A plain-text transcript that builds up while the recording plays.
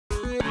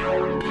Thanks,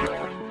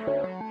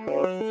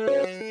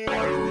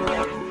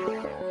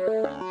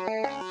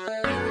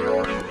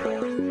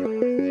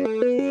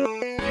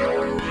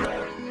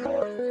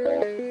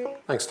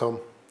 Tom,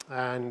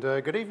 and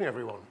good evening,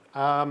 everyone.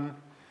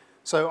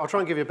 So I'll try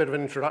and give you a bit of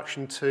an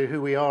introduction to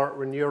who we are at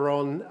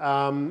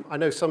ReNeuron. I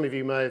know some of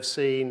you may have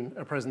seen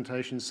a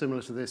presentation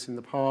similar to this in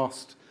the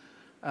past,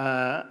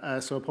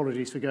 so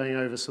apologies for going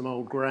over some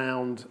old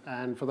ground.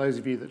 And for those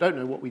of you that don't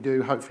know what we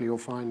do, hopefully you'll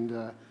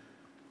find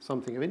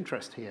something of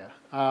interest here.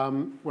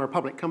 We're a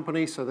public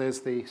company, so there's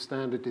the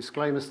standard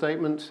disclaimer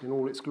statement in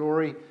all its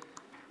glory.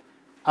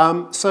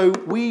 So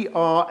we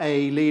are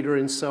a leader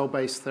in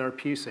cell-based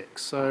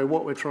therapeutics. So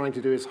what we're trying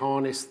to do is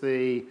harness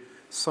the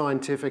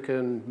scientific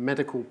and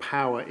medical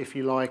power, if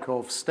you like,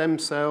 of stem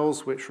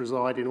cells, which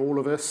reside in all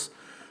of us,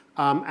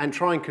 and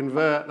try and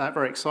convert that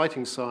very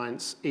exciting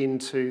science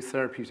into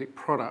therapeutic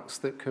products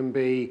that can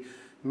be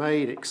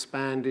made,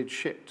 expanded,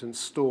 shipped, and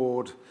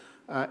stored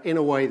in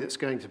a way that's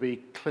going to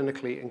be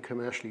clinically and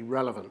commercially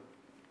relevant.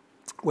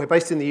 We're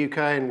based in the UK,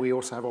 and we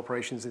also have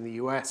operations in the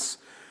US.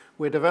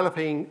 We're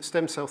developing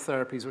stem cell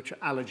therapies which are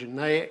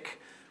allogeneic,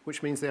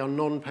 which means they are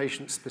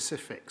non-patient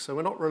specific. So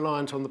we're not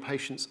reliant on the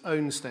patient's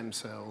own stem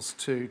cells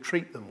to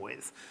treat them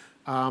with.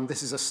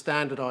 This is a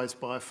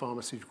standardized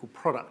biopharmaceutical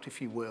product,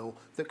 if you will,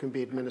 that can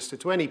be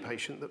administered to any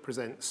patient that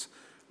presents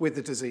with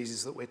the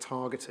diseases that we're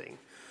targeting.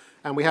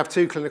 And we have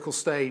 2 clinical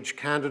stage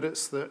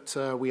candidates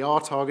that we are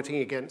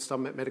targeting against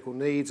unmet medical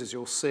needs, as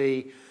you'll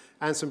see,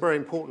 and some very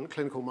important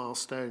clinical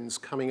milestones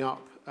coming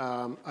up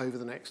over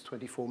the next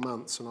 24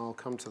 months, and I'll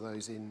come to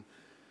those in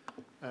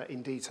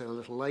detail a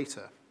little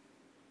later.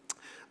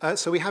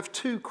 So we have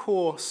 2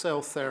 core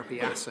cell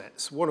therapy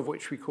assets, one of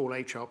which we call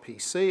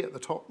HRPC at the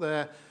top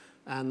there,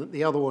 and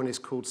the other one is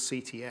called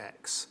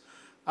CTX.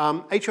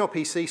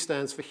 HRPC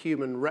stands for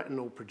human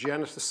retinal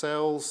progenitor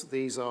cells.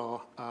 These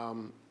are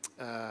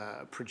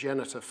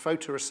progenitor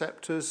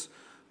photoreceptors,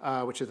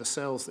 which are the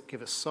cells that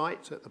give us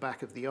sight at the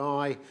back of the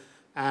eye.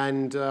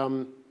 And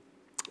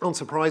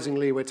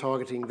unsurprisingly, we're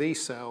targeting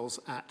these cells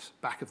at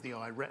back of the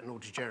eye retinal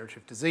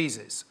degenerative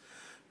diseases.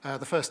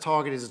 The first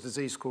target is a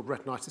disease called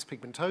retinitis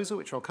pigmentosa,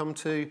 which I'll come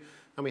to,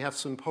 and we have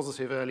some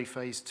positive early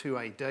phase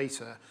 2A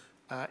data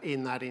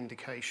in that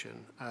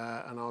indication,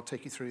 and I'll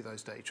take you through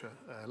those data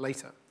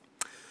later.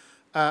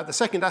 The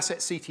second asset,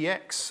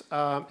 CTX,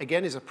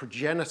 again, is a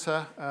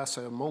progenitor,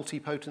 so a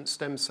multipotent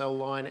stem cell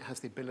line. It has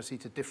the ability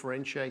to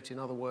differentiate, in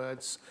other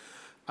words.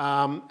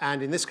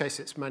 And in this case,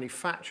 it's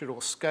manufactured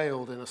or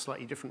scaled in a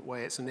slightly different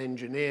way. It's an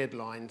engineered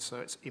line, so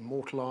it's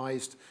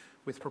immortalized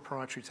with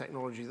proprietary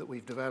technology that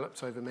we've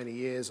developed over many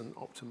years and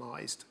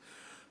optimized.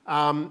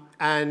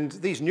 And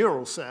these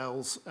neural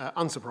cells,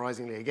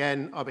 unsurprisingly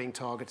again, are being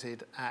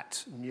targeted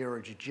at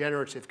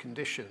neurodegenerative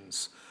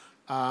conditions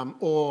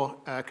or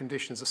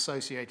conditions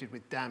associated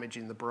with damage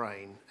in the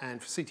brain.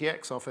 And for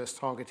CTX, our first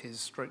target is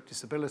stroke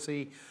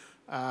disability.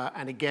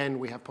 And again,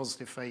 we have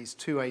positive phase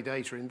 2A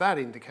data in that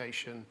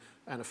indication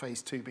and a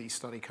phase 2B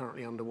study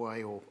currently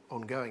underway or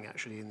ongoing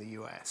actually in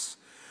the US.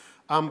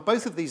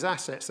 Both of these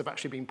assets have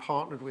actually been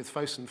partnered with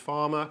Fosun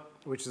Pharma,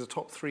 which is a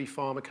top 3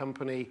 pharma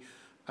company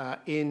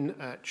in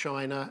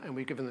China, and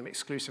we've given them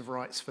exclusive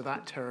rights for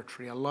that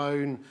territory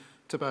alone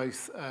to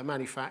both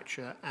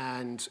manufacture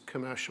and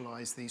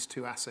commercialize these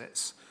 2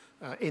 assets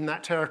in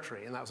that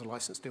territory, and that was a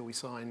license deal we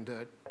signed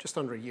just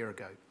under a year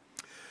ago.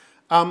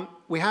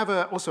 We have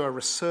also a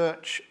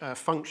research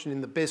function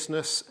in the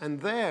business,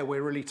 and there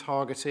we're really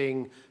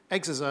targeting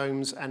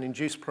exosomes and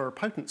induced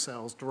pluripotent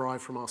cells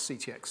derived from our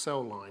CTX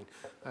cell line.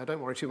 Don't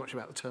worry too much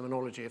about the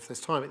terminology. If there's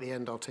time at the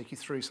end, I'll take you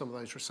through some of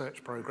those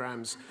research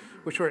programs,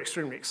 which we're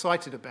extremely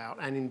excited about.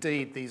 And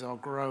indeed, these are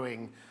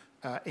growing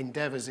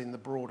endeavors in the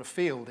broader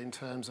field in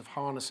terms of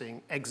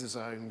harnessing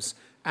exosomes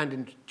and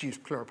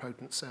induced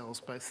pluripotent cells,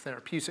 both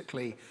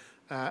therapeutically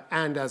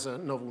and as a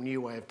novel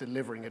new way of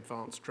delivering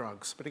advanced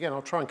drugs. But again,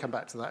 I'll try and come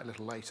back to that a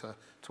little later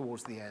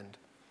towards the end.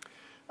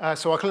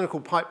 So our clinical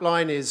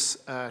pipeline is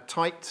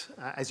tight,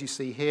 as you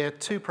see here,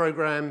 2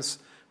 programs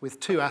with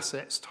 2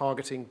 assets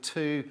targeting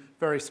 2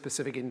 very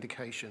specific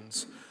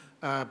indications,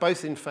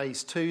 both in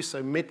phase 2,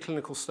 so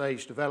mid-clinical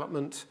stage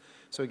development.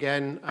 So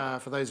again,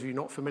 for those of you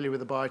not familiar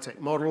with the biotech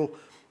model,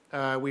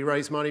 we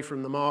raise money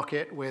from the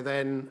market. We're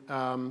then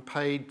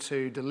paid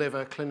to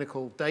deliver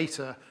clinical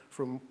data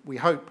from, we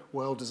hope,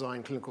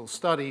 well-designed clinical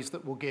studies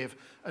that will give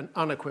an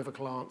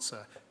unequivocal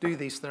answer. Do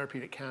these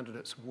therapeutic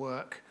candidates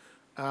work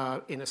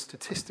in a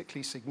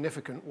statistically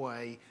significant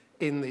way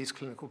in these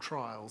clinical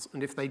trials?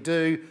 And if they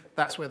do,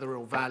 that's where the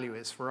real value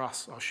is for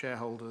us, our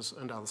shareholders,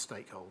 and other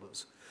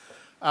stakeholders.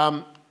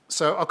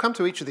 So I'll come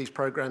to each of these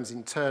programs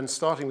in turn,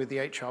 starting with the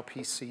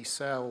HRPC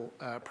cell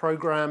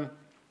program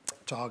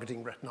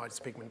targeting retinitis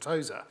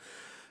pigmentosa.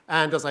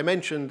 And as I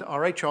mentioned,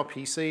 our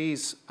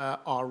HRPCs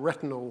are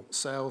retinal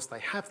cells. They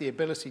have the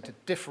ability to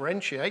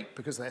differentiate,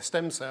 because they're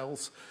stem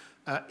cells,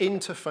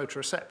 into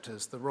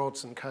photoreceptors, the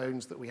rods and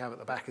cones that we have at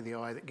the back of the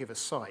eye that give us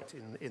sight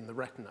in the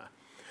retina.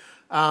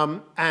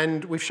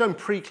 And we've shown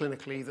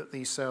preclinically that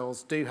these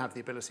cells do have the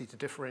ability to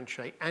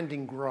differentiate and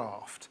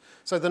engraft.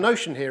 So the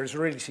notion here is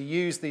really to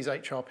use these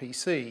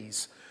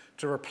HRPCs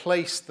to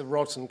replace the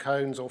rods and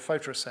cones or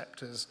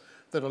photoreceptors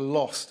that are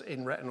lost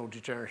in retinal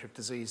degenerative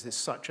diseases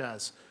such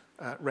as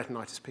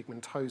retinitis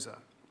pigmentosa.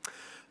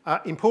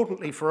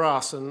 Importantly for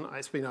us, and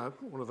it's been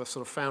one of the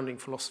sort of founding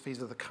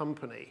philosophies of the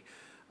company,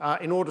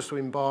 in order to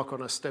embark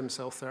on a stem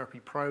cell therapy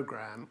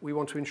program, we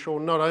want to ensure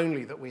not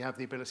only that we have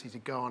the ability to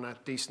garner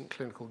decent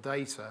clinical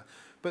data,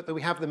 but that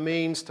we have the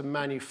means to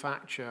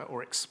manufacture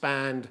or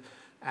expand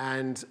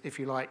and, if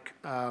you like,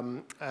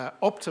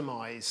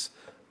 optimize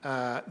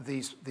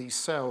these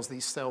cells,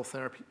 these cell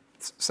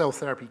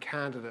therapy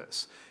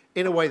candidates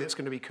in a way that's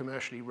going to be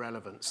commercially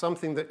relevant,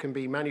 something that can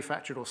be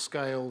manufactured or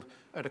scaled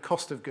at a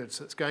cost of goods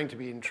that's going to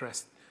be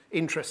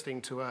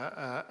interesting to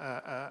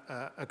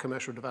a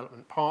commercial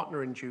development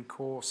partner in due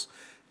course,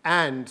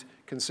 and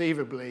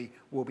conceivably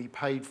will be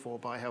paid for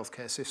by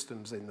healthcare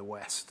systems in the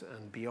West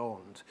and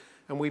beyond.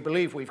 And we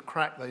believe we've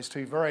cracked those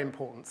two very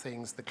important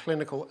things, the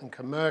clinical and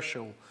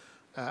commercial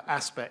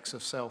aspects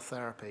of cell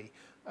therapy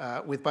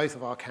with both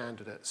of our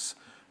candidates.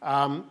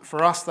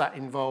 For us, that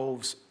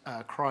involves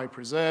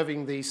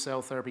cryopreserving these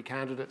cell therapy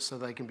candidates so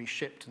they can be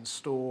shipped and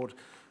stored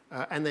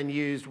and then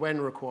used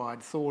when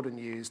required, thawed and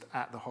used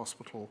at the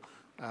hospital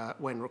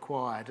when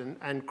required.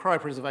 And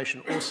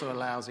cryopreservation also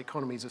allows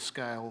economies of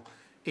scale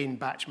in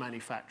batch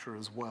manufacture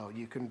as well.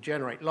 You can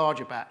generate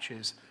larger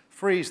batches,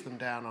 freeze them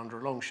down under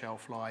a long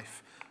shelf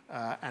life,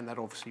 and that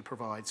obviously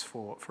provides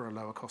for a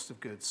lower cost of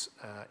goods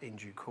in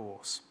due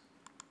course.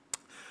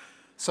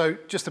 So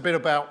just a bit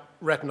about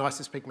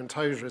retinitis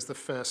pigmentosa as the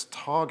first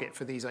target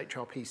for these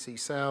HRPC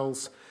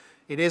cells.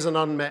 It is an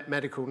unmet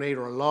medical need,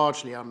 or a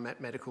largely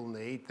unmet medical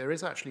need. There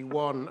is actually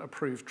one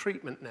approved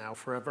treatment now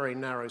for a very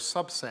narrow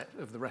subset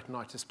of the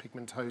retinitis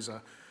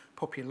pigmentosa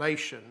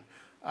population,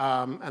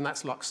 and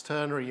that's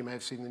Luxturna. You may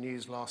have seen the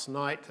news last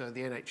night. The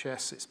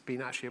NHS, it's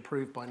been actually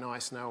approved by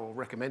NICE now, or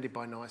recommended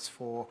by NICE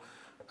for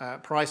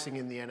pricing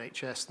in the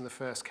NHS, and the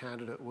first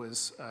candidate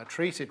was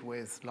treated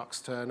with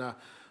Luxturna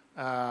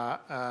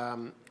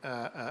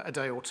a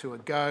day or two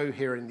ago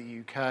here in the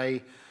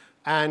UK.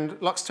 And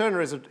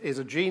Luxturna is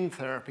a gene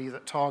therapy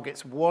that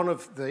targets one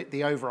of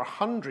the over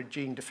 100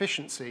 gene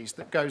deficiencies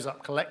that goes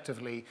up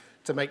collectively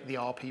to make the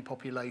RP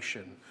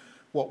population.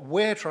 What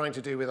we're trying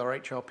to do with our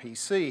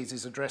HRPCs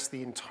is address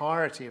the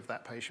entirety of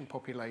that patient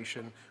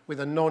population with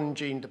a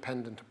non-gene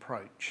dependent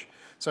approach.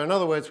 So in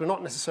other words, we're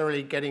not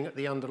necessarily getting at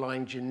the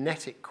underlying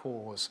genetic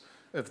cause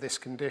of this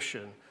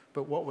condition,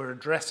 but what we're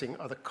addressing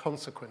are the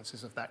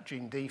consequences of that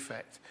gene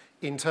defect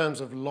in terms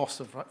of loss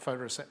of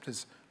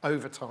photoreceptors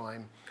over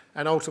time.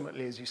 And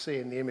ultimately, as you see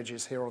in the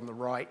images here on the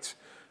right,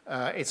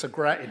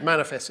 it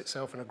manifests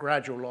itself in a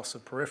gradual loss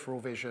of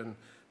peripheral vision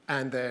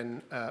and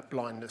then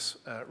blindness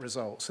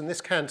results. And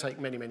this can take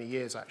many, many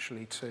years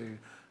actually to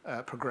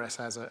progress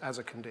as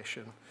a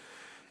condition.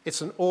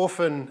 It's an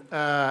orphan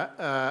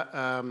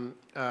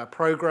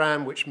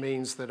program, which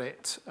means that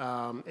it's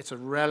a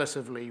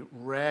relatively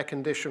rare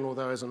condition,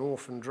 although as an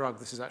orphan drug,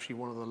 this is actually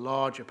one of the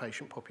larger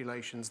patient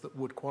populations that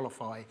would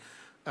qualify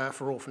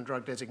for orphan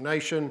drug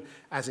designation,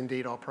 as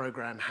indeed our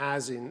program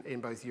has in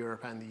both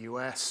Europe and the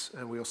US,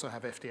 and we also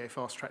have FDA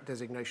fast track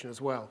designation as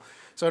well.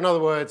 So in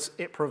other words,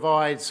 it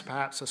provides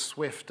perhaps a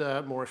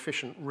swifter, more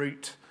efficient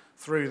route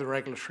through the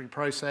regulatory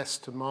process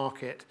to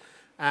market.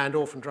 And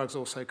orphan drugs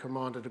also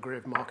command a degree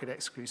of market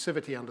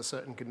exclusivity under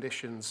certain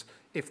conditions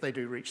if they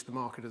do reach the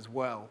market as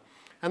well.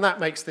 And that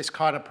makes this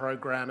kind of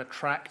program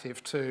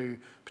attractive to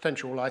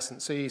potential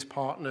licensees,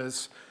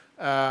 partners,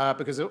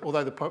 because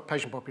although the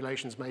patient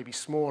populations may be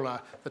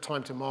smaller, the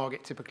time to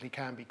market typically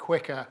can be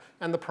quicker,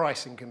 and the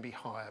pricing can be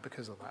higher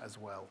because of that as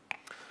well.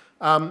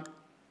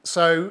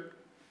 So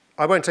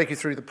I won't take you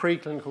through the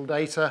preclinical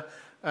data.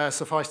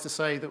 Suffice to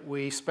say that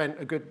we spent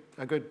a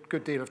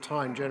good deal of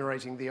time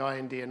generating the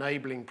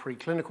IND-enabling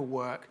preclinical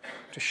work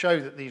to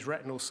show that these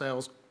retinal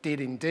cells did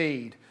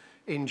indeed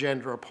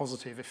engender a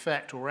positive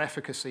effect or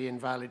efficacy in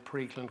valid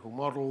preclinical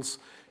models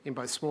in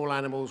both small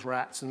animals,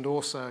 rats, and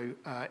also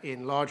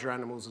in larger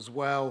animals as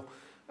well.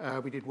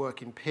 We did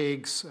work in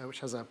pigs,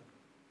 which has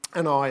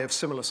an eye of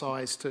similar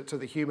size to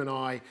the human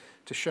eye,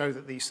 to show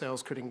that these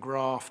cells could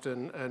engraft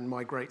and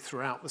migrate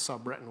throughout the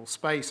subretinal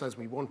space as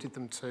we wanted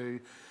them to.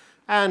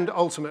 And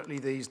ultimately,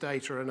 these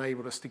data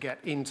enabled us to get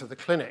into the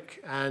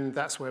clinic, and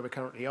that's where we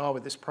currently are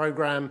with this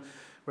program.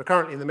 We're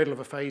currently in the middle of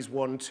a phase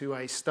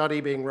 1/2A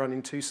study being run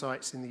in 2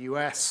 sites in the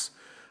US.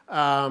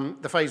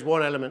 The phase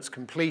 1 element's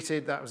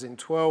completed. That was in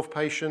 12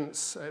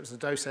 patients. It was a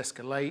dose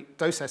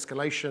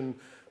escalation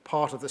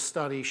part of the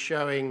study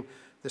showing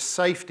the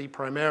safety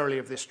primarily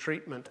of this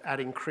treatment at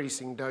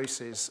increasing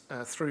doses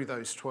through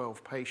those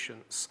 12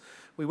 patients.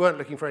 We weren't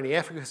looking for any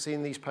efficacy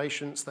in these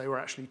patients. They were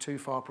actually too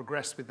far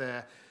progressed with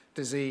their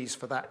disease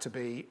for that to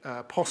be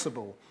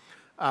possible.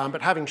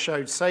 But having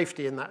showed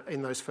safety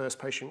in those first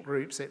patient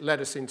groups, it led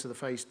us into the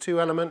phase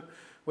 2 element,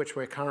 which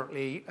we're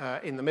currently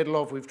in the middle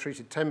of. We've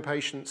treated 10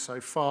 patients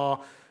so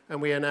far,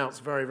 and we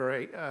announced very,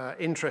 very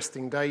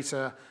interesting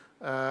data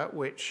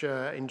which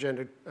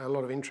engendered a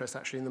lot of interest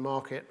actually in the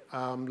market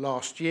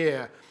last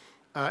year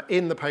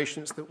in the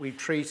patients that we've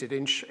treated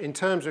in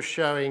terms of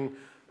showing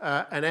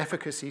an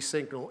efficacy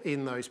signal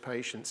in those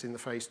patients in the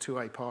phase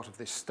 2A part of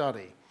this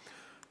study.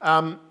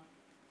 As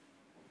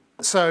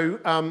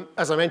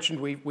I mentioned,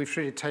 we've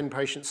treated 10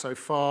 patients so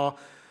far.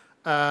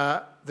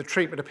 The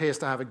treatment appears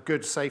to have a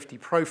good safety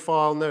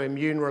profile, no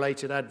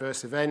immune-related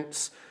adverse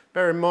events.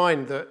 Bear in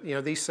mind that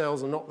these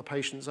cells are not the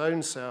patient's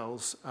own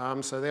cells,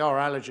 so they are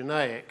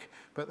allogeneic,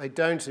 but they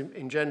don't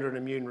engender an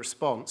immune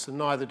response, and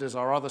neither does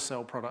our other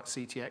cell product,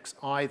 CTX,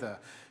 either.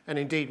 And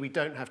indeed, we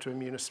don't have to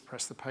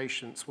immunosuppress the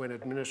patients when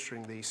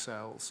administering these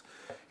cells.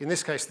 In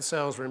this case, the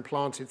cells were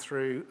implanted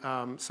through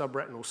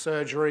subretinal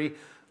surgery,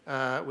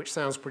 which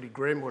sounds pretty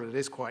grim. Well, it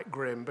is quite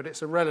grim, but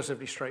it's a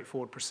relatively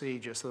straightforward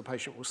procedure, so the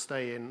patient will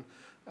stay in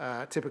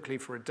typically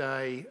for a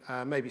day,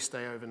 maybe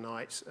stay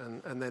overnight,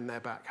 and then they're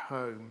back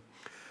home.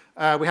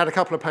 We had a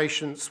couple of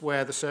patients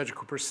where the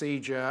surgical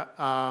procedure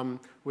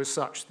was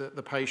such that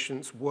the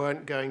patients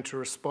weren't going to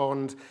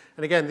respond.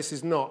 And again, this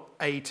is not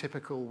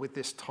atypical with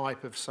this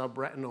type of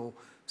subretinal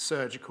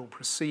surgical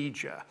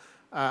procedure.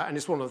 And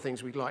it's one of the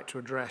things we'd like to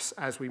address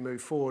as we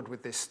move forward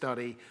with this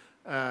study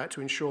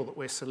to ensure that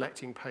we're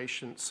selecting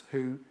patients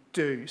who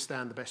do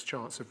stand the best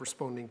chance of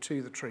responding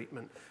to the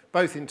treatment,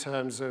 both in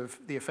terms of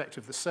the effect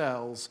of the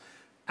cells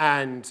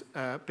and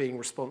being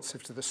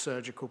responsive to the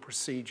surgical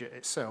procedure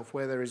itself,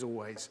 where there is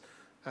always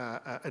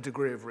a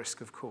degree of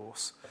risk, of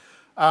course.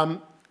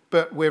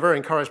 But we're very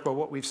encouraged by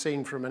what we've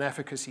seen from an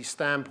efficacy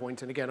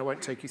standpoint. And again, I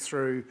won't take you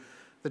through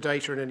the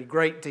data in any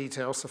great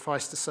detail.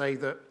 Suffice to say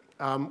that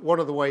one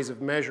of the ways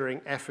of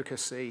measuring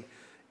efficacy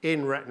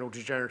in retinal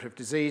degenerative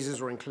diseases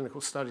or in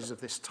clinical studies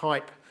of this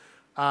type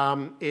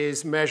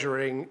is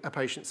measuring a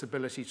patient's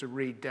ability to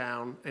read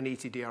down an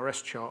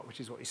ETDRS chart, which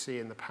is what you see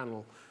in the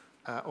panel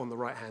on the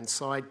right-hand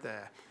side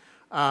there.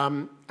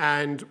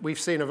 And we've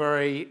seen a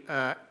very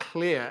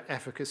clear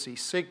efficacy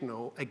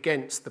signal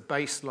against the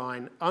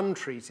baseline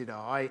untreated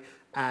eye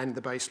and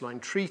the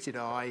baseline treated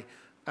eye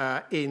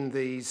in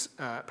these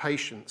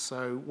patients.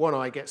 So one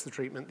eye gets the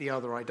treatment, the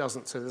other eye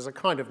doesn't. So there's a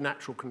kind of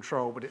natural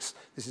control, but this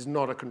is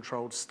not a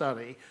controlled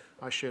study.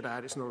 I should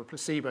add, it's not a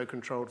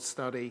placebo-controlled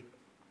study.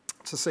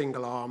 It's a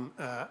single-arm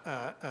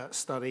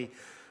study.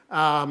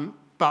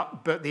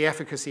 But the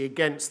efficacy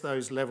against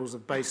those levels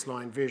of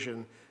baseline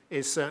vision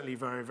is certainly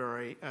very,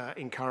 very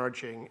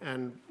encouraging.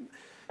 And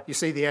you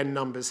see the N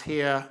numbers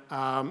here.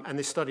 And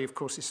this study, of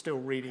course, is still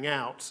reading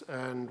out.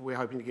 And we're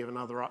hoping to give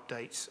another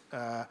update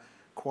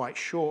quite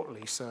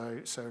shortly.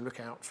 So look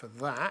out for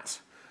that.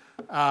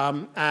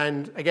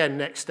 And again,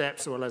 next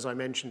steps, well, as I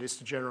mentioned, is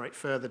to generate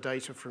further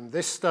data from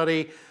this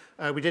study.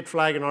 We did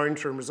flag in our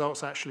interim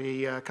results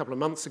actually a couple of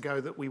months ago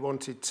that we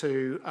wanted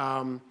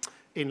to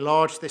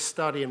enlarge this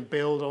study and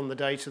build on the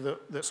data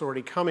that's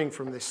already coming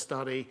from this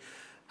study.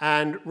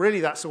 And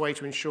really that's a way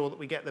to ensure that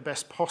we get the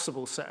best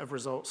possible set of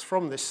results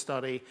from this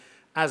study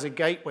as a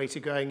gateway to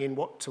going in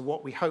to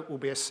what we hope will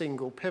be a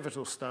single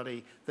pivotal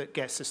study that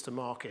gets us to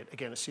market,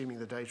 again, assuming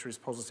the data is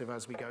positive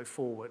as we go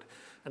forward.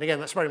 And again,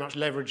 that's very much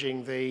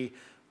leveraging the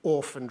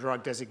orphan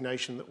drug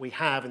designation that we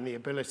have and the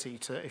ability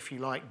to, if you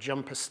like,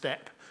 jump a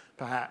step,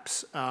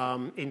 perhaps,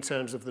 in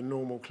terms of the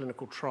normal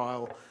clinical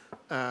trial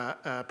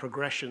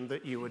progression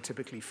that you would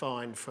typically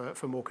find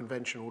for more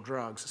conventional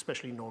drugs,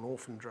 especially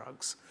non-orphan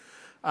drugs.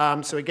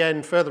 So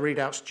again, further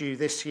readouts due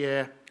this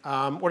year.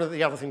 One of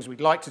the other things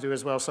we'd like to do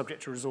as well,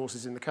 subject to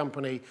resources in the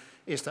company,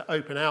 is to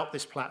open out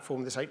this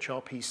platform, this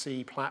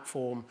HRPC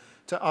platform,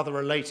 to other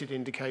related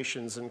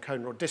indications, and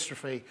cone rod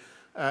dystrophy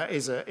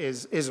is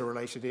a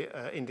related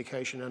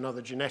indication,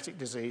 another genetic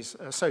disease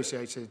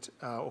associated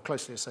or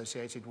closely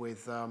associated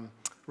with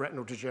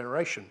retinal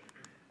degeneration.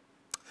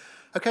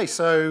 Okay,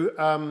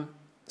 so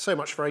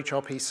much for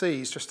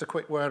HRPCs. Just a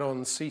quick word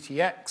on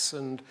CTX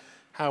and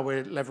how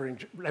we're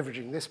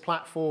leveraging this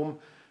platform.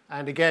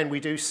 And again, we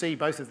do see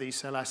both of these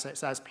cell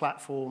assets as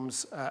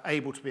platforms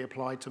able to be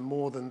applied to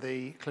more than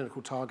the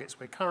clinical targets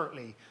we're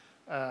currently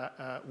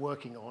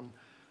working on.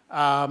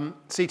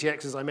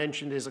 CTX, as I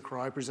mentioned, is a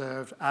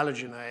cryopreserved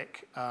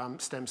allogeneic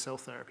stem cell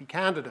therapy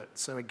candidate.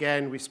 So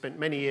again, we've spent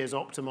many years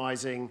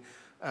optimizing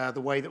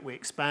the way that we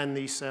expand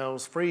these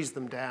cells, freeze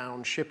them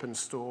down, ship and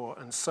store,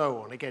 and so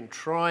on. Again,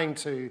 trying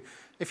to,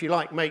 if you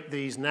like, make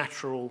these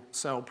natural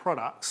cell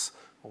products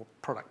or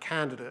product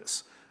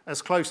candidates as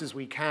close as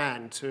we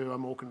can to a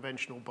more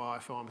conventional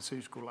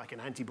biopharmaceutical, like an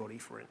antibody,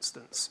 for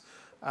instance.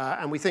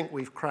 And we think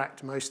we've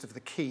cracked most of the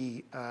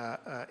key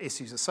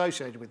issues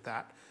associated with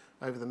that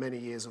over the many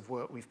years of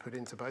work we've put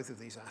into both of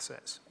these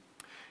assets.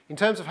 In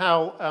terms of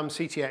how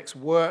CTX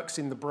works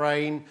in the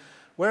brain,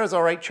 whereas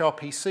our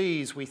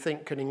HRPCs we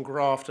think can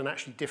engraft and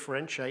actually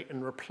differentiate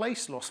and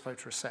replace lost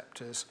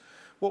photoreceptors,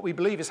 what we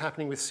believe is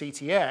happening with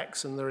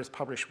CTX, and there is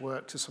published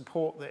work to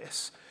support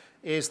this,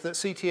 is that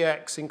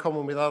CTX, in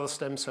common with other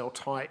stem cell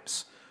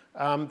types,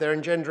 they're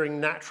engendering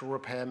natural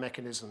repair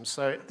mechanisms.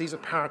 So these are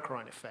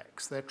paracrine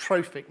effects. They're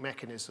trophic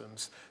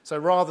mechanisms. So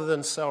rather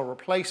than cell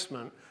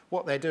replacement,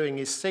 what they're doing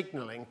is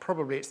signaling.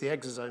 Probably it's the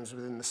exosomes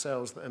within the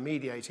cells that are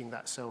mediating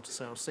that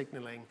cell-to-cell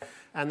signaling.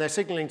 And they're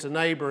signaling to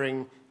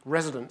neighboring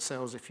resident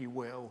cells, if you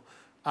will,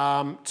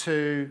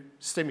 to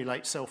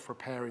stimulate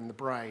self-repair in the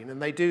brain. And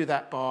they do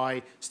that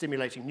by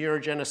stimulating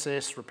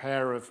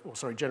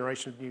neurogenesis,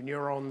 generation of new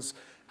neurons,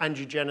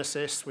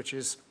 angiogenesis, which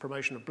is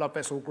promotion of blood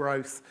vessel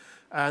growth.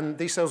 And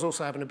these cells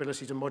also have an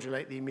ability to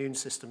modulate the immune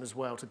system as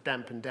well, to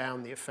dampen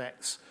down the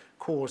effects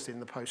caused in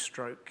the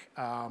post-stroke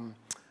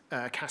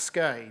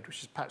cascade,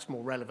 which is perhaps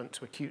more relevant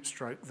to acute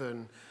stroke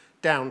than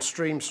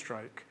downstream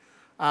stroke.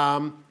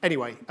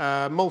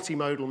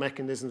 Multimodal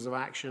mechanisms of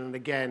action, and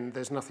again,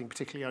 there's nothing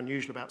particularly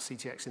unusual about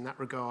CTX in that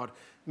regard.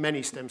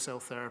 Many stem cell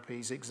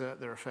therapies exert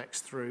their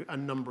effects through a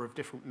number of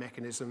different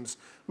mechanisms,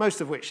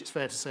 most of which, it's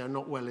fair to say, are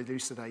not well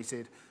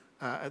elucidated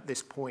at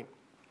this point.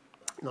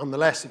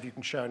 Nonetheless, if you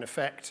can show an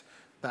effect,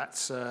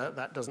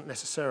 that doesn't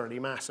necessarily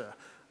matter.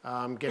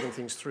 Getting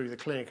things through the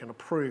clinic and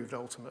approved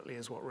ultimately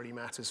is what really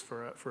matters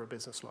for a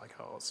business like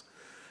ours.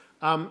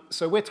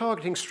 So we're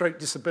targeting stroke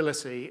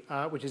disability,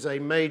 which is a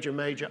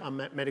major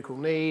unmet medical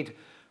need.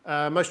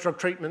 Most drug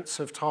treatments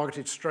have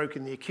targeted stroke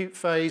in the acute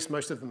phase.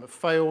 Most of them have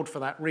failed for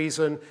that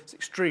reason. It's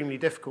extremely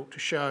difficult to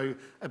show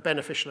a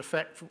beneficial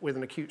effect with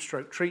an acute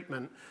stroke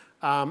treatment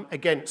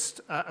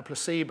against a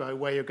placebo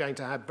where you're going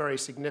to have very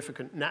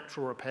significant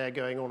natural repair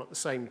going on at the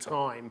same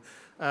time,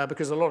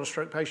 because a lot of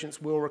stroke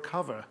patients will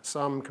recover,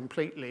 some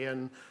completely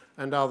and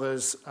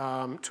others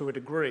to a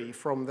degree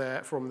from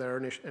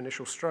their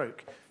initial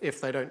stroke if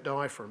they don't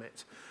die from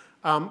it.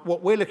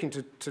 What we're looking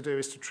to do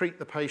is to treat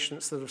the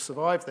patients that have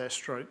survived their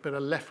stroke but are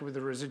left with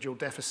a residual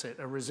deficit,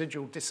 a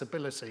residual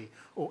disability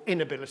or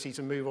inability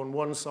to move on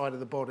one side of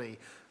the body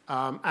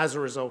as a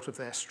result of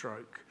their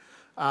stroke.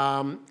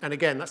 And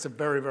again, that's a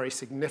very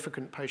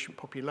significant patient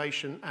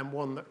population and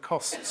one that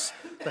costs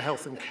the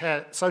health and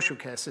social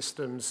care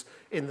systems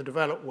in the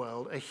developed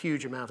world a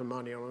huge amount of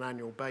money on an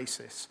annual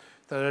basis.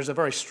 So there's a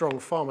very strong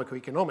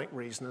pharmacoeconomic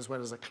reason as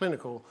well as a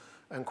clinical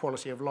and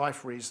quality of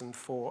life reason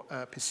for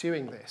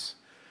pursuing this.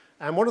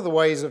 And one of the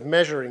ways of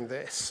measuring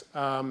this,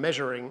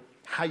 measuring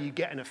how you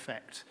get an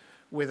effect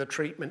with a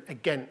treatment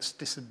against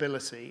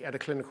disability at a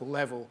clinical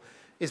level,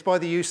 is by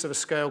the use of a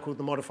scale called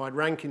the Modified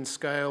Rankin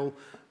Scale.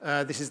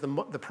 This is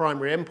the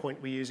primary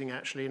endpoint we're using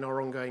actually in our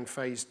ongoing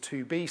phase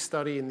 2B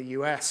study in the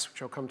US,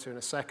 which I'll come to in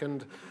a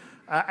second.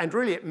 And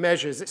really it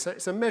measures,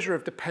 it's a measure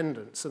of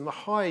dependence, and the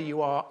higher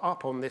you are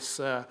up on this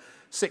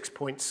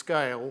 6-point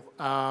scale,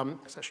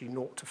 it's actually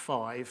 0 to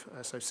 5,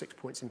 so 6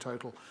 points in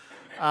total.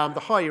 The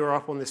higher you're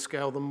up on this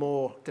scale, the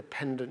more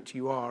dependent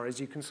you are, as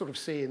you can sort of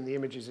see in the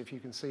images, if you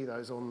can see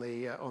those on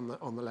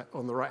the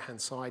right-hand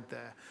side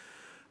there.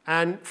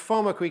 And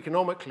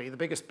pharmacoeconomically, the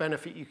biggest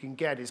benefit you can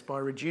get is by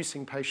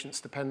reducing patients'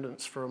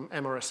 dependence from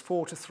MRS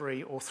 4 to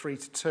 3 or 3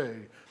 to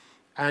 2.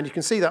 And you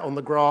can see that on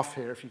the graph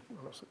here. I'm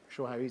not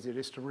sure how easy it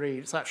is to read.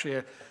 It's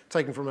actually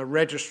taken from a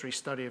registry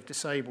study of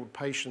disabled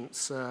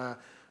patients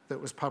that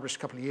was published a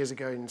couple of years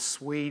ago in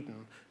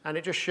Sweden. And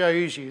it just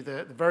shows you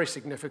the very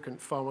significant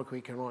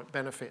pharmacoeconomic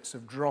benefits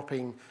of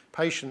dropping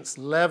patients'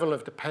 level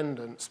of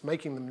dependence,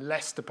 making them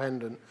less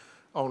dependent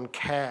on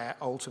care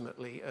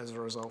ultimately as a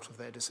result of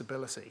their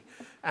disability.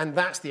 And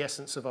that's the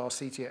essence of our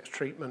CTX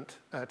treatment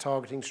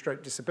targeting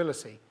stroke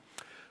disability.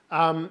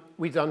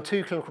 We've done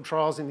 2 clinical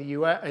trials in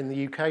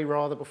the UK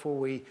before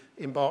we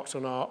embarked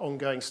on our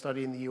ongoing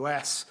study in the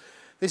US.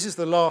 This is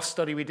the last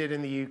study we did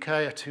in the UK,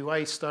 a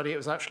 2A study. It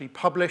was actually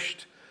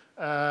published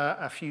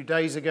a few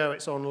days ago.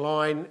 It's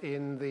online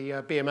in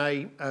the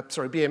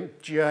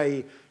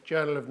BMJ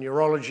Journal of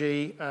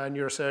Neurology,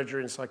 Neurosurgery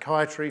and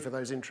Psychiatry for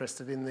those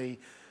interested in the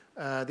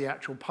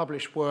actual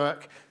published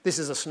work. This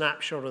is a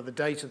snapshot of the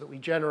data that we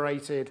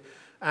generated,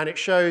 and it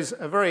shows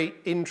a very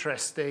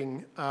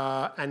interesting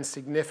and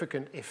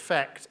significant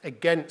effect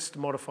against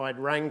modified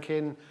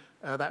Rankin,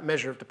 that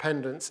measure of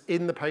dependence,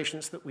 in the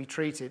patients that we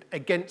treated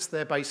against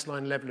their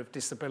baseline level of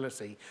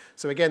disability.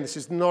 So again, this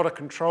is not a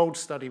controlled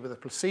study with a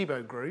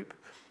placebo group.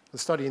 The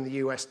study in the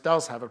US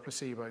does have a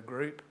placebo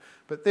group,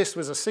 but this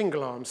was a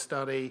single-arm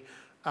study,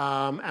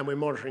 and we're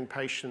monitoring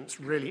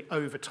patients really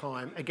over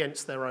time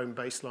against their own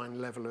baseline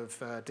level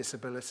of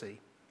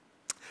disability.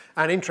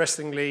 And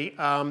interestingly,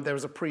 there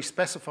was a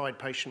pre-specified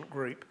patient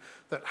group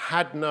that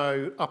had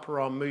no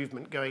upper arm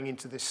movement going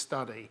into this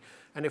study.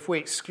 And if we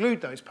exclude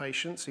those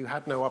patients who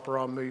had no upper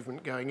arm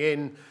movement going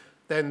in,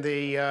 then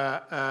the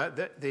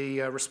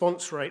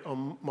response rate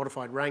on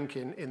modified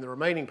Rankin in the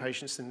remaining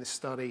patients in this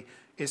study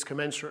is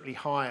commensurately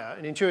higher.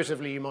 And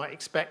intuitively, you might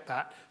expect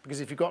that, because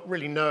if you've got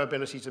really no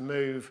ability to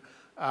move,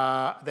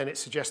 then it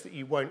suggests that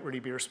you won't really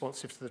be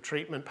responsive to the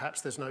treatment.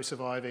 Perhaps there's no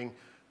surviving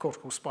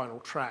cortical spinal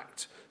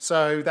tract.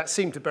 So that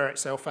seemed to bear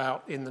itself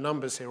out in the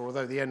numbers here,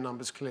 although the N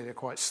numbers clearly are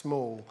quite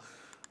small.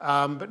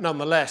 But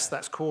nonetheless,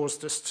 that's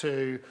caused us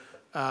to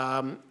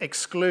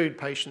exclude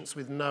patients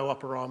with no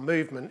upper arm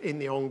movement in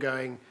the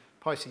ongoing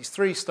Pisces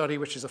 3 study,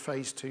 which is a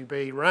phase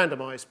 2B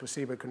randomized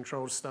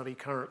placebo-controlled study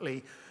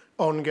currently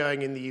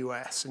ongoing in the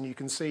US. And you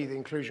can see the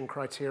inclusion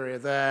criteria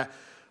there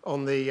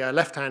on the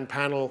left-hand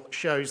panel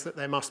shows that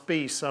there must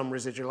be some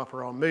residual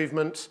upper arm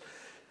movement.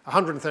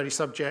 130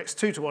 subjects,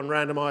 2-to-1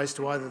 randomized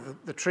to either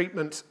the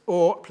treatment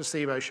or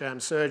placebo sham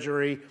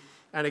surgery.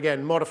 And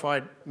again,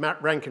 modified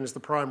Rankin is the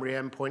primary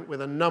endpoint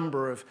with a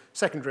number of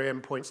secondary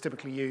endpoints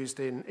typically used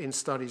in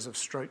studies of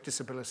stroke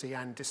disability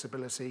and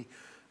disability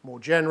more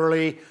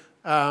generally.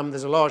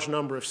 There's a large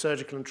number of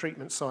surgical and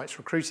treatment sites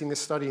recruiting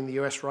this study in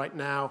the US right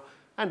now,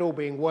 and all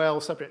being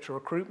well, subject to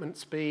recruitment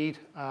speed,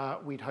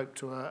 we'd hope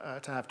to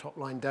have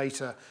top-line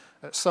data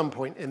at some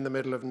point in the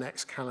middle of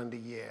next calendar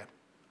year.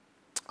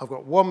 I've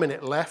got 1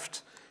 minute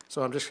left,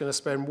 so I'm just going to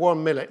spend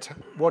 1 minute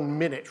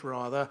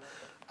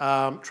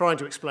trying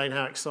to explain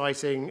how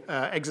exciting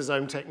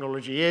exosome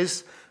technology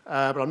is,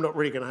 but I'm not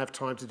really going to have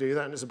time to do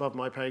that, and it's above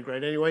my pay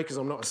grade anyway, because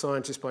I'm not a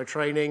scientist by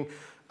training.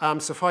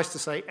 Suffice to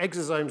say,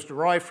 exosomes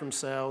derived from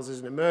cells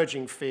is an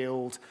emerging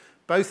field,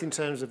 both in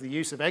terms of the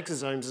use of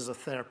exosomes as a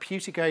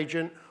therapeutic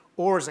agent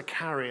or as a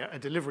carrier, a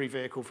delivery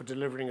vehicle for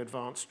delivering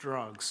advanced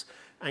drugs.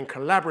 And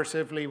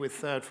collaboratively with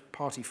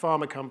third-party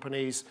pharma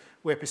companies,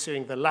 we're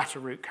pursuing the latter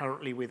route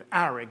currently with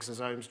our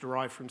exosomes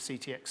derived from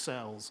CTX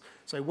cells.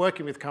 So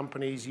working with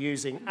companies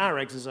using our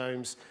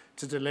exosomes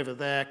to deliver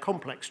their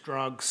complex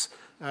drugs,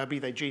 be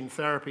they gene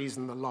therapies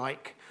and the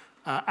like,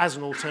 as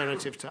an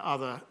alternative to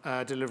other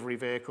delivery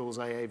vehicles,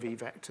 AAV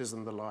vectors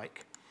and the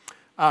like.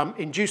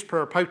 Induced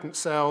pluripotent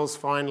cells,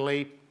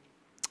 finally,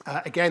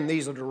 again,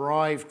 these are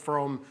derived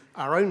from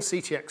our own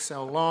CTX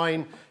cell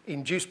line.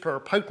 Induced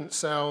pluripotent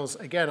cells,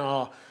 again,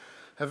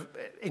 have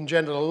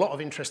engendered a lot of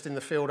interest in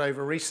the field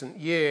over recent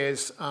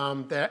years.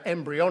 They're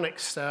embryonic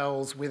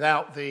cells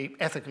without the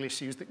ethical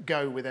issues that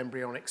go with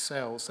embryonic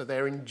cells. So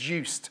they're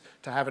induced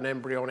to have an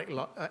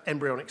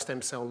embryonic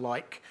stem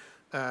cell-like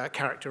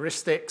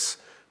characteristics.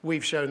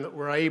 We've shown that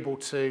we're able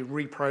to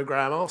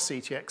reprogram our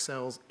CTX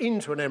cells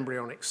into an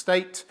embryonic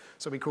state,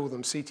 so we call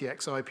them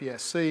CTX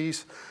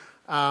iPSCs.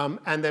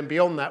 And then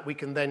beyond that, we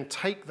can then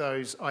take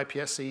those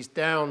iPSCs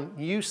down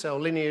new cell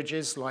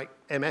lineages like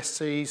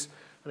MSCs,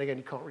 and again,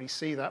 you can't really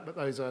see that, but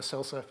those are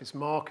cell surface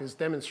markers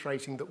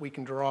demonstrating that we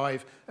can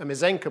derive a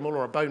mesenchymal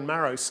or a bone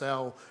marrow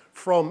cell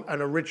from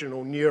an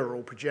original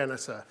neural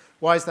progenitor.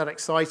 Why is that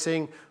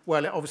exciting?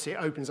 Well, it obviously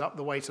opens up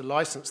the way to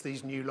license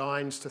these new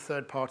lines to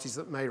third parties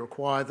that may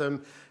require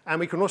them. And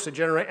we can also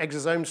generate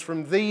exosomes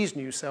from these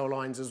new cell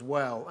lines as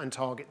well and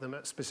target them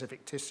at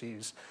specific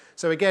tissues.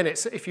 So again,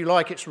 it's, if you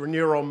like, it's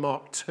ReNeuron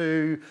Mark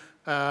II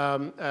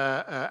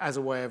as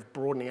a way of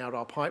broadening out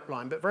our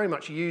pipeline, but very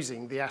much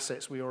using the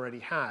assets we already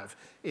have,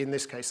 in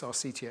this case, our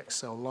CTX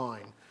cell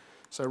line.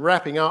 So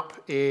wrapping up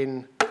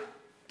in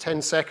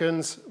 10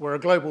 seconds, we're a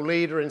global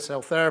leader in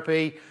cell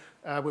therapy.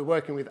 We're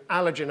working with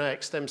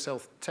allogeneic stem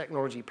cell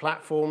technology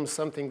platforms,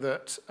 something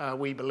that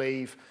we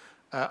believe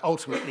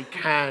ultimately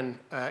can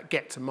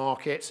get to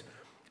market.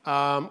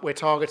 We're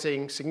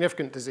targeting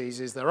significant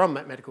diseases, there are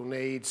unmet medical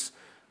needs.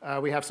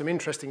 We have some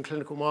interesting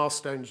clinical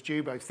milestones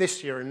due both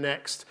this year and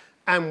next,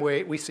 and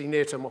we see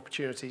near-term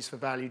opportunities for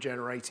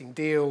value-generating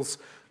deals.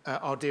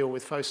 Our deal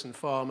with Fosun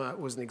Pharma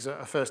was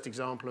a first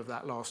example of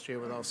that last year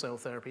with our cell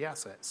therapy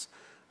assets.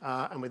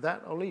 And with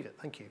that, I'll leave it.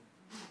 Thank you.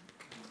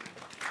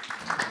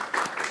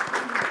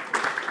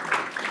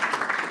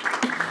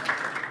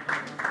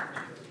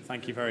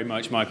 Thank you very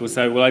much, Michael.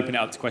 So we'll open it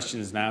up to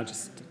questions now.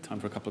 Just time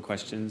for a couple of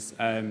questions.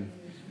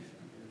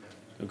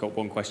 We've got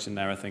one question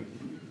there, I think,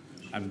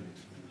 and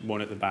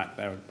one at the back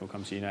there. We'll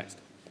come to you next.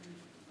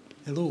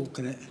 Hello,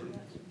 can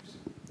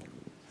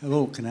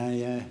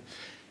I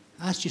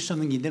ask you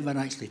something you never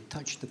actually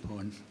touched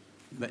upon?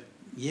 But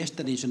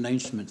yesterday's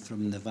announcement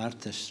from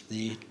Novartis,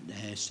 they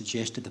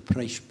suggested a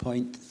price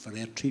point for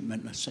their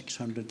treatment of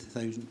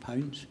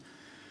 £600,000.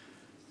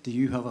 Do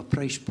you have a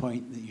price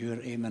point that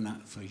you're aiming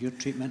at for your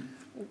treatment?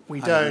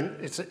 We don't.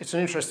 It's an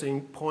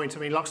interesting point.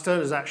 I mean,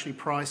 Luxturna is actually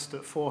priced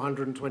at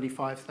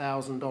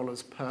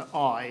 $425,000 per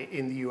eye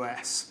in the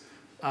US.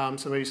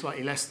 So maybe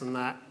slightly less than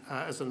that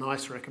as a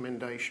NICE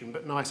recommendation,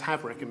 but NICE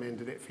have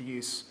recommended it for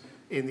use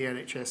in the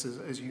NHS,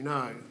 as you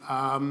know.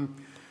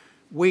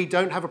 We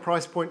don't have a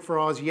price point for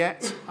ours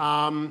yet,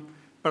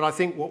 but I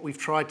think what we've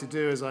tried to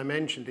do, as I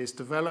mentioned, is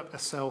develop a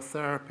cell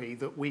therapy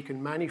that we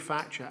can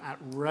manufacture at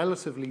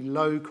relatively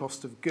low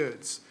cost of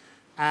goods.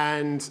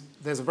 And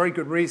there's a very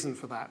good reason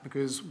for that,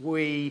 because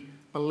we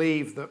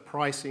believe that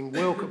pricing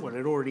will, well,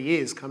 it already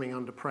is coming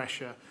under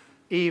pressure,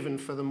 even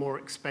for the more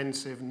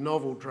expensive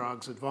novel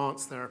drugs,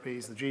 advanced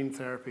therapies, the gene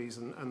therapies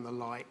and the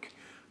like.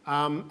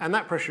 And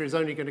that pressure is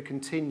only going to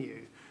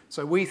continue.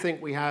 So we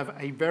think we have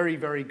a very,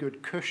 very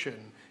good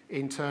cushion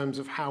in terms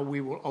of how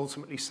we will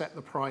ultimately set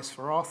the price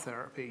for our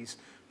therapies,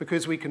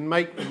 because we can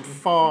make them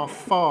far,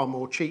 far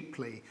more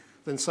cheaply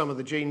than some of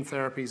the gene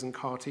therapies and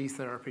CAR-T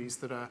therapies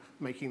that are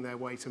making their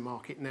way to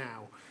market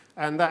now.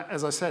 And that,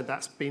 as I said,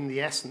 that's been the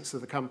essence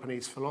of the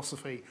company's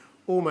philosophy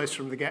almost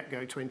from the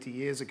get-go 20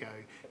 years ago.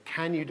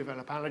 Can you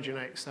develop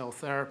allogeneic cell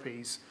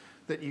therapies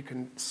that you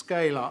can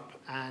scale up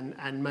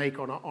and make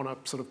on a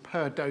sort of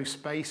per-dose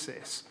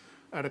basis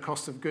at a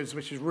cost of goods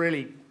which is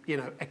really, you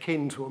know,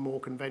 akin to a more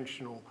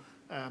conventional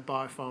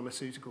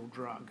biopharmaceutical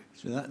drug.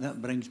 So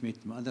that brings me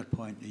to my other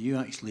point. Are you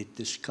actually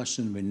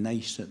discussing with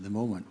NICE at the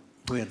moment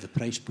where the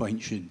price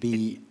point should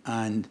be,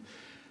 and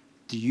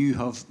do you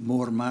have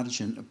more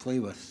margin to play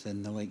with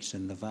than the likes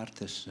of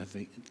Novartis?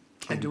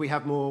 And do we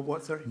have more,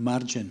 what, sorry?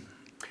 Margin.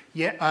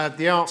 Yeah,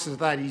 the answer to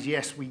that is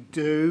yes, we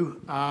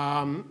do.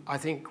 I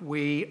think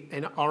we,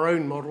 in our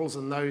own models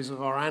and those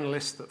of our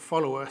analysts that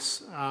follow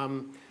us,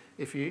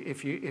 if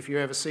you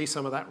ever see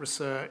some of that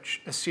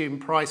research, assume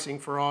pricing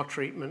for our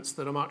treatments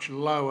that are much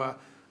lower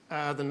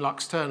than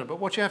Luxturna. But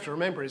what you have to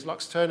remember is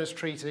Luxturna's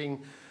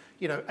treating,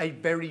 you know, a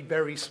very,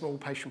 very small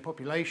patient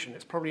population.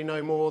 It's probably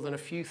no more than a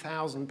few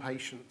thousand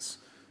patients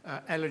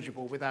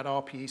eligible with that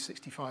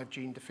RPE65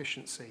 gene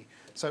deficiency.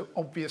 So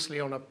obviously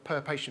on a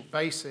per patient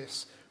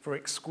basis, for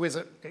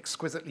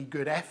exquisitely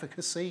good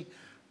efficacy,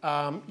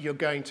 you're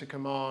going to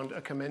command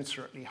a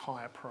commensurately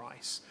higher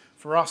price.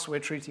 For us, we're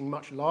treating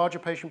much larger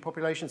patient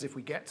populations if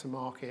we get to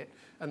market,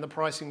 and the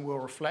pricing will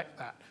reflect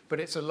that. But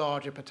it's a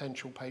larger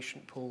potential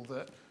patient pool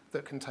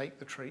that can take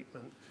the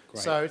treatment.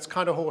 Great. So it's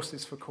kind of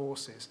horses for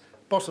courses.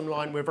 Bottom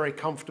line, we're very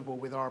comfortable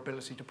with our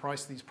ability to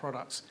price these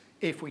products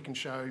if we can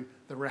show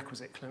the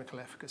requisite clinical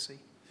efficacy.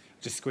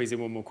 Just squeeze in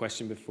one more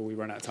question before we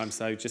run out of time.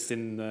 So just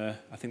in the,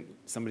 I think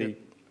somebody...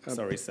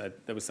 said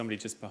there was somebody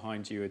just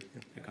behind you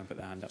who can put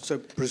their hand up. So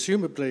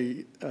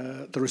presumably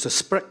there is a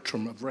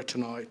spectrum of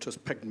retinitis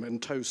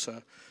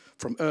pigmentosa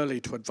from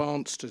early to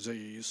advanced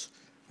disease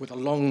with a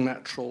long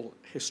natural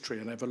history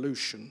and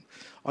evolution.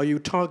 Are you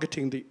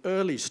targeting the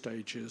early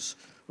stages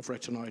of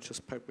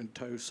retinitis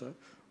pigmentosa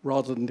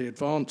rather than the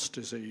advanced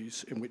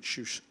disease in which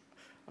you,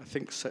 I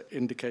think,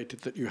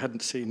 indicated that you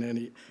hadn't seen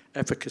any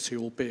efficacy,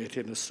 albeit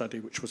in a study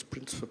which was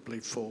principally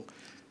for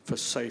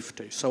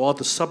safety? So are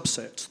the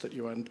subsets that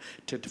you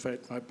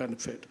anticipate might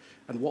benefit,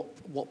 and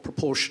what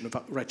proportion of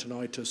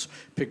retinitis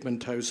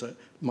pigmentosa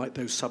might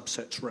those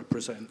subsets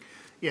represent?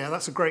 Yeah,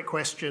 that's a great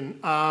question.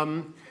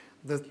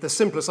 The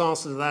simplest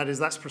answer to that is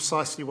that's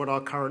precisely what our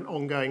current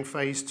ongoing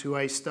phase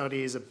 2A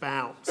study is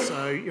about.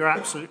 So you're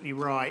absolutely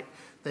right.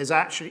 There's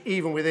actually,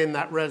 even within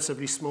that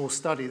relatively small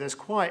study, there's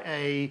quite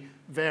a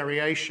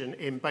variation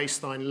in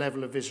baseline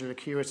level of visual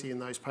acuity in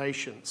those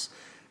patients.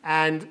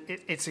 And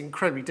it's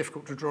incredibly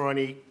difficult to draw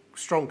any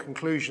strong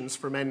conclusions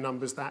from N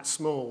numbers that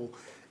small.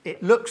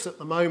 It looks at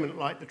the moment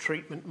like the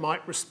treatment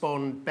might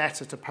respond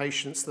better to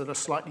patients that are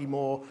slightly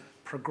more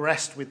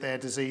progressed with their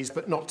disease,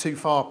 but not too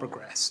far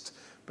progressed.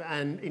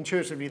 And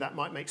intuitively, that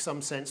might make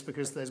some sense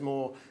because there's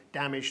more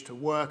damage to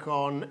work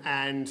on.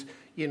 And,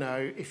 you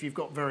know, if you've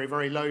got very,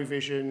 very low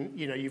vision,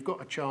 you know, you've got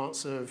a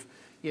chance of,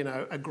 you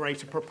know, a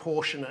greater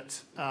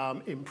proportionate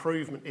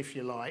improvement, if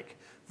you like,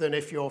 than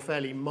if you're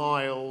fairly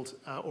mild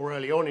or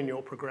early on in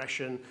your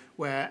progression,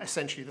 where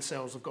essentially the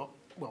cells have got,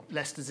 well,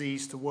 less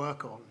disease to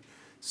work on.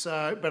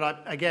 So,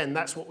 but again,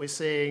 that's what we're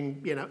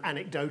seeing, you know,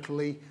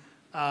 anecdotally,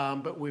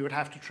 but we would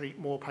have to treat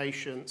more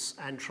patients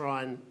and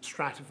try and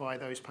stratify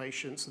those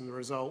patients and the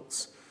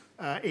results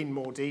in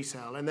more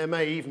detail. And there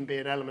may even be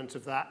an element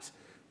of that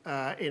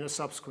in a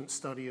subsequent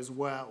study as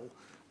well.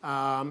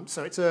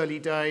 So it's early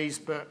days,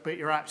 but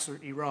you're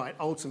absolutely right.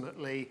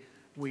 Ultimately,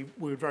 we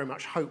would very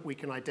much hope we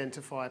can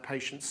identify a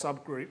patient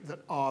subgroup that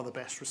are the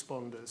best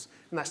responders.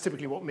 And that's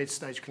typically what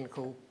mid-stage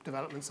clinical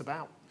development's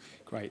about.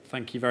 Great,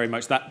 thank you very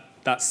much.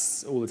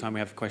 That's all the time we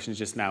have for questions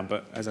just now,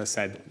 but as I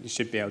said, you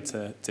should be able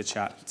to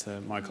chat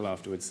to Michael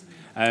afterwards.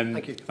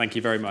 Thank you. Thank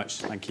you very much.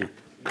 Thank you.